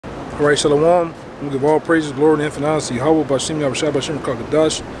All right, Shalom. We give all praises, glory, and infinite honor to Yahweh, Bashim, Yahushua, Bashim,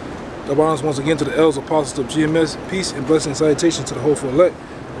 Kakadash. Double honors once again to the elders, apostles of GMS. Peace and blessing and salutation to the hopeful elect.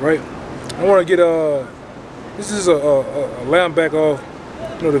 All right. I want to get this is a lamb back off,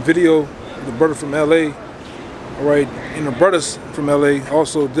 the video of the brother from LA. All right, and the brothers from LA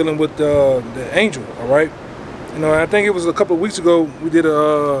also dealing with the angel. All right. I think it was a couple of weeks ago we did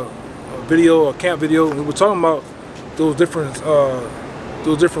a camp video, and we were talking about those different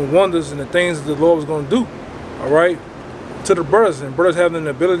wonders and the things that the Lord was going to do. All right, to the brothers, and brothers having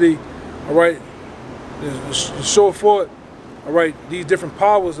the ability, all right, to show forth, all right, these different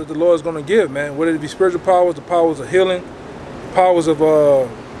powers that the Lord is going to give, man. Whether it be spiritual powers, the powers of healing, the powers of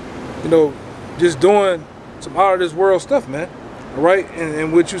just doing some out of this world stuff, man. All right,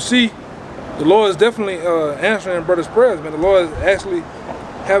 and what you see, the Lord is definitely answering brothers' prayers, man. The Lord is actually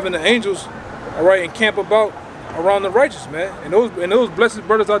having the angels, all right, encamp about around the righteous, man. And those blessed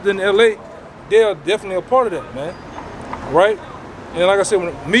brothers out there in LA, they are definitely a part of that, man. All right. And like I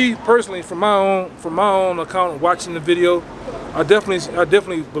said, me personally, from my own account, watching the video, I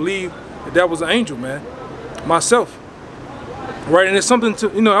definitely believe that was an angel, man. Myself. All right. And it's something to,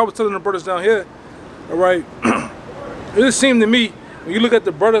 I was telling the brothers down here, all right, it just seemed to me, when you look at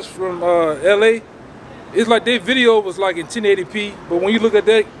the brothers from LA, it's like their video was like in 1080p, but when you look at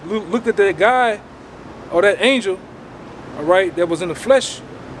that guy or that angel, all right, that was in the flesh,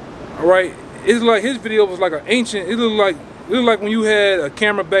 all right, it's like his video was like an ancient. It looked like when you had a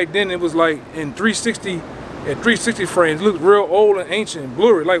camera back then. It was like in 360 frames. It looked real old and ancient and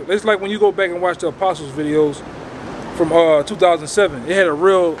blurry. Like it's like when you go back and watch the Apostles videos from 2007. It had a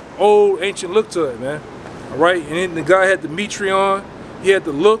real old ancient look to it, man. All right, and then the guy had the mitre on. He had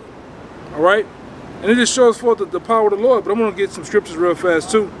the look, all right, and it just shows forth the power of the Lord. But I'm gonna get some scriptures real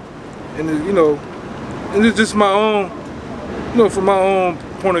fast too, and and it's just my own, from my own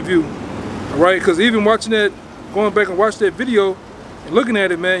point of view, all right. Because even watching that, going back and watch that video and looking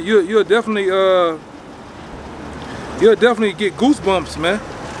at it, man, you'll definitely get goosebumps, man.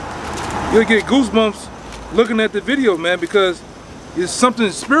 You'll get goosebumps looking at the video, man, because it's something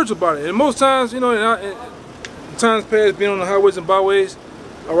spiritual about it. And most times, in times past, being on the highways and byways,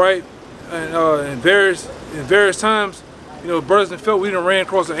 all right, and in various times, brothers and felt we done ran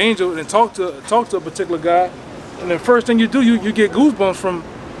across an angel and talked to a particular guy, and the first thing you do, you get goosebumps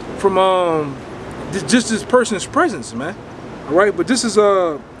from just this person's presence, man. All right, but this is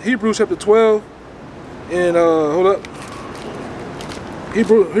Hebrews chapter 12, and hold up,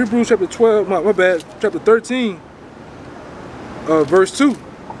 Hebrews chapter 12, my bad, chapter 13, verse 2.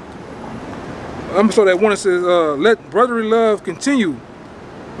 I'm sorry, that one that says, "Let brotherly love continue."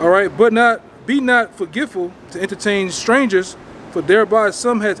 All right, but be not forgetful to entertain strangers, for thereby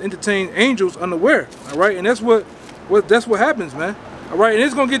some has entertained angels unaware. All right, and that's what happens, man. All right, and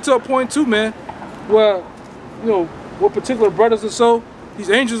it's gonna get to a point too, man, where what particular brothers or so, these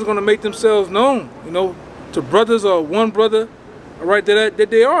angels are gonna make themselves known, to brothers or one brother, all right, that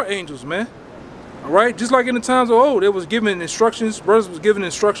they are angels, man. All right, just like in the times of old, they was given instructions. Brothers was given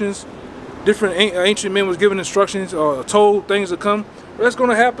instructions. Different ancient men was given instructions or told things to come. But that's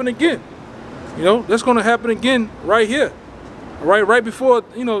gonna happen again. That's gonna happen again right here. All right, right before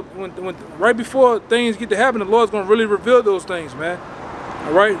right before things get to happen, the Lord's gonna really reveal those things, man.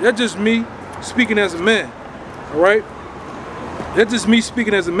 All right, that's just me speaking as a man. All right, that's just me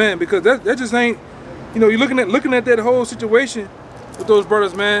speaking as a man, because that just ain't, you're looking at that whole situation with those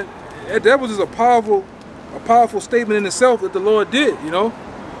brothers, man. That was just a powerful statement in itself that the Lord did,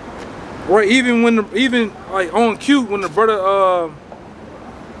 Right, even like on cue, when the brother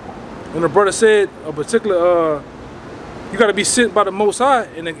said a particular you got to be sent by the Most High,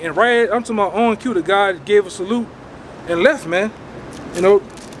 and right, I'm talking about on cue, the guy gave a salute and left, man. It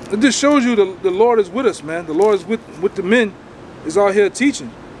just shows you the Lord is with us, man. The Lord is with the men, is out here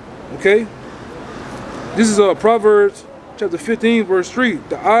teaching. Okay, this is Proverbs chapter 15, verse 3.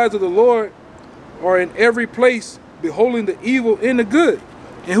 The eyes of the Lord are in every place, beholding the evil and the good.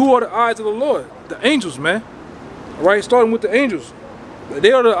 And who are the eyes of the Lord? The angels, man. All right, starting with the angels.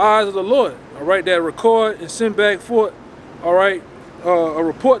 They are the eyes of the Lord, all right, that record and send back forth, all right, a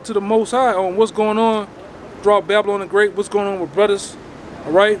report to the Most High on what's going on throughout Babylon the Great, what's going on with brothers,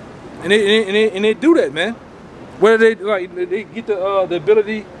 all right, and they do that, man. Whether they get the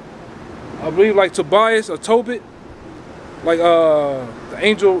ability, I believe, like Tobias or Tobit, like the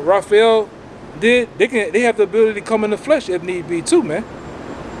angel Raphael did, they have the ability to come in the flesh if need be too, man.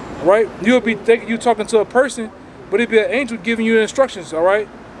 All right, you'll be thinking you talking to a person, but it'd be an angel giving you the instructions. All right,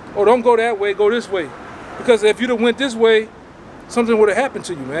 oh, don't go that way, go this way, because if you'd have went this way, something would have happened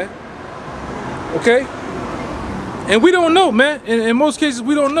to you, man. Okay, And we don't know, man. In most cases,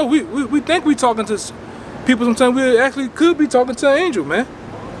 we don't know. We think we talking to people. Sometimes we actually could be talking to an angel, man.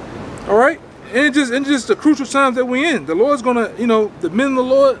 All right. And it's just the crucial times that we're in. The Lord's gonna, you know, the men of the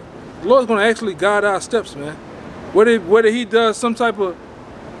Lord's gonna actually guide our steps, man. Whether He does some type of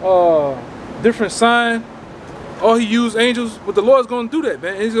different sign, or He use angels, but the Lord's gonna do that,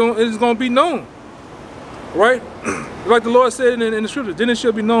 man. It's gonna be known, right? Like the Lord said in the scripture, then it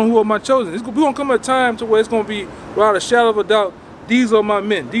shall be known who are my chosen. We're gonna come at a time to where it's gonna be without a shadow of a doubt. These are my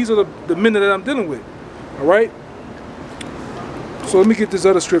men. These are the men that I'm dealing with. All right. So let me get this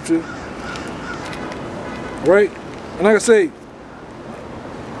other scripture. Right, and like I say,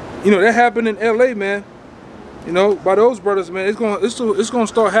 you know, that happened in LA, man. You know, by those brothers, man. It's gonna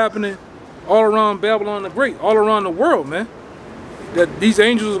start happening all around Babylon the Great, all around the world, man. That these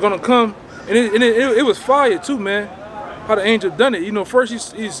angels are gonna come, and it was fire too, man. How the angel done it. You know,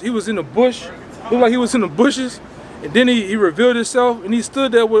 first he was in the bush, looked like he was in the bushes, and then he revealed himself, and he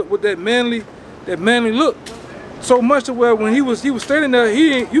stood there with that manly look, so much to where when he was standing there,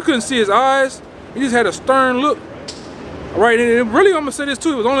 you couldn't see his eyes. He just had a stern look. All right, and really, I'm gonna say this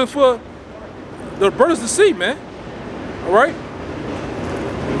too. It was only for the brothers to see, man. All right.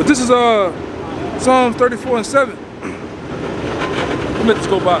 But this is Psalms 34:7. Let this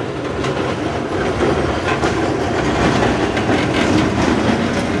go by.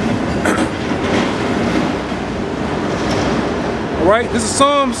 All right. This is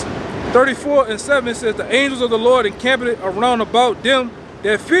Psalms 34:7. It says, "The angels of the Lord encampeth around about them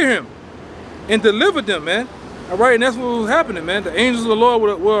that fear Him, and delivered them," man. All right, and that's what was happening, man. The angels of the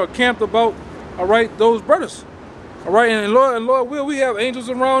Lord were camped about, all right, those brothers. All right, and Lord will, we have angels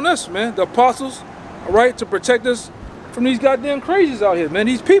around us, man. The apostles, all right, to protect us from these goddamn crazies out here, man.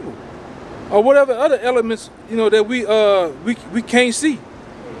 These people, or whatever other elements, you know, that we can't see,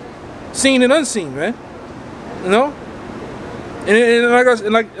 seen and unseen, man. You know,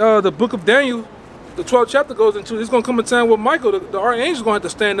 and like the book of Daniel, the 12th chapter goes into. There's gonna come a time where Michael, the archangel, is gonna have to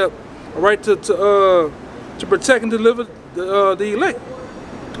stand up, all right, to protect and deliver the elect.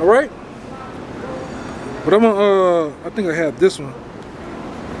 All right. But I'm gonna I think I have this one.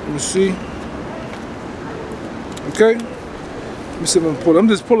 Let me see. Okay. Let me see if I can pull it. I'm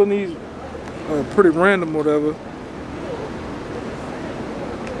just pulling these pretty random, whatever.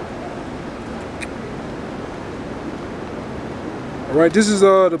 All right. This is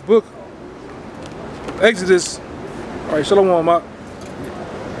the book Exodus. All right. Shalom, ma.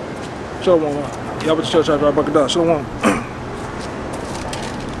 Shalom, ma. Y'all but church, Shalom.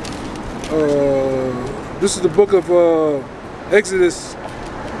 This is the book of Exodus,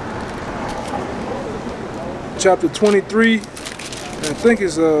 chapter 23. And I think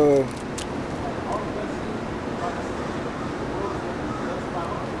it's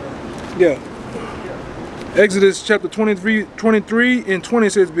yeah. Exodus chapter 23 and 20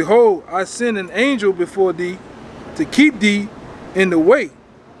 says, "Behold, I send an angel before thee to keep thee in the way,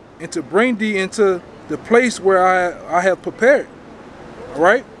 and to bring thee into the place where I have prepared." All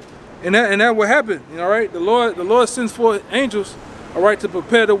right, and that will happen. All right, the Lord sends forth angels, all right, to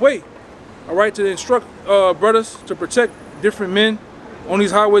prepare the way, all right, to instruct brothers to protect different men on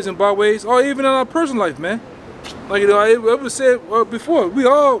these highways and byways, or even in our personal life, man. Like, you know, I was said before, we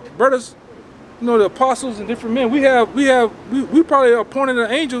all brothers, you know, the apostles and different men. We probably appointed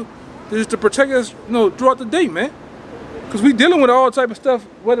an angel to protect us, you know, throughout the day, man. Because we dealing with all type of stuff,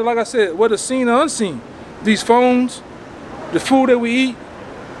 whether, like I said, whether seen or unseen. These phones, the food that we eat,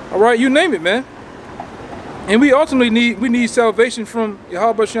 all right, you name it, man. And we ultimately need salvation from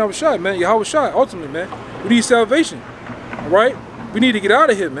Yahweh Shai, man. Yahweh Shai, ultimately, man. We need salvation, all right? We need to get out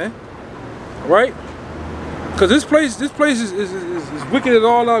of here, man, all right? Because this place is wicked as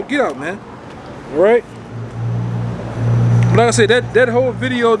all out get out, man, all right? But like I said, that whole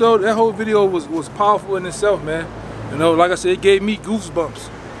video, though, that whole video was powerful in itself, man. You know, like I said, it gave me goosebumps.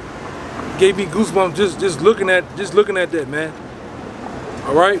 It gave me goosebumps just looking at that, man.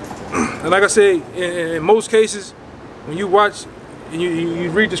 All right, and like I say, in most cases, when you watch and you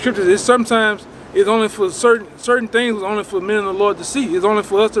read the scriptures, it's only for certain things. It's only for men of the Lord to see. It's only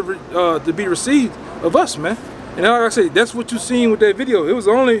for us to be received of us, man. And like I say, that's what you seen with that video. It was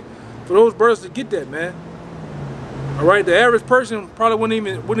only for those brothers to get that, man. All right, the average person probably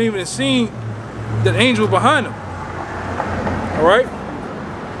wouldn't even seen that angel behind them. All right,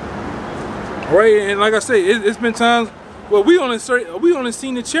 and like I say, it's been times where we only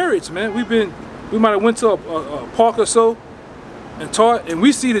seen the chariots, man. We might have went to a park or so and taught, and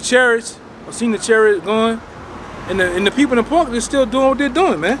we see the chariots or seen the chariot going, and the people in the park, they're still doing what they're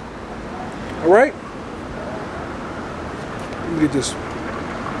doing, man. All right, let me get this.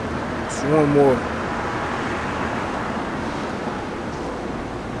 Just one more.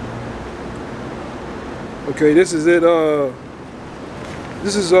 Okay, this is it.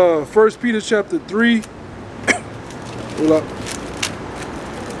 This is 1 Peter chapter 3. Hold up.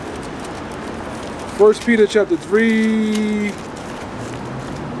 1 Peter chapter 3.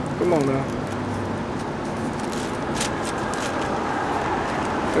 Come on now.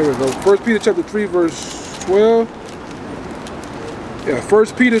 There we go. 1 Peter chapter 3 verse 12. Yeah, 1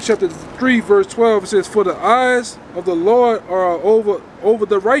 Peter chapter 3 verse 12, it says, "For the eyes of the Lord are over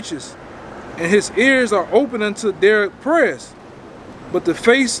the righteous, and his ears are open unto their prayers. But the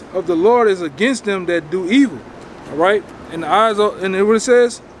face of the Lord is against them that do evil." All right, and the eyes of, and what it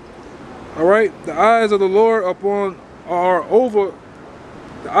says, all right, the eyes of the Lord are over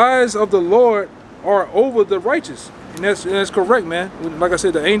the righteous, and that's correct, man. Like I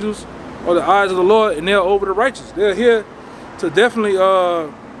said, the angels are the eyes of the Lord, and they're over the righteous. They're here to definitely,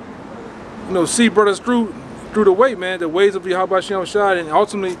 see brothers through the way, man, the ways of Yahweh Shem Shad, and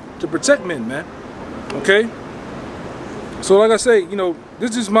ultimately to protect men, man. Okay. So like I say,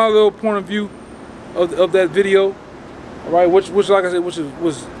 this is my little point of view of that video, all right, which like I said,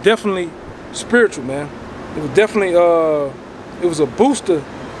 was definitely spiritual, man. It was definitely it was a booster,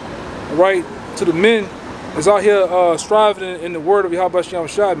 all right, to the men that's out here striving in the word of Yahweh Shem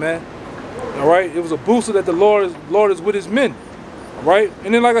Shad, man. All right, it was a booster that the Lord is with his men, all right.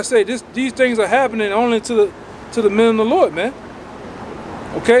 And then like I say, these things are happening only to the men of the Lord, man.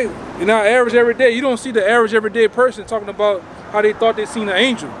 Okay. In our average everyday, you don't see the average everyday person talking about how they thought they seen an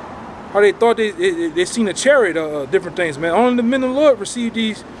angel, how they thought they seen a chariot, different things, man. Only the men of the Lord receive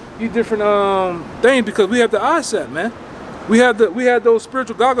these different things because we have the eyesight, man. We have those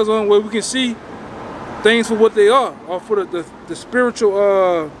spiritual goggles on where we can see things for what they are, or for the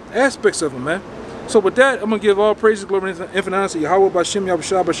spiritual aspects of them, man. So with that, I'm gonna give all praises, glory, and infinite honor to Yahweh Bashem,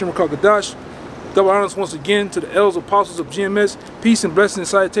 Yahushua Bashem Kadash. Double honors once again to the elders, apostles of GMS. Peace and blessings and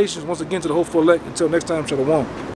salutations once again to the hopeful elect. Until next time, Shalom.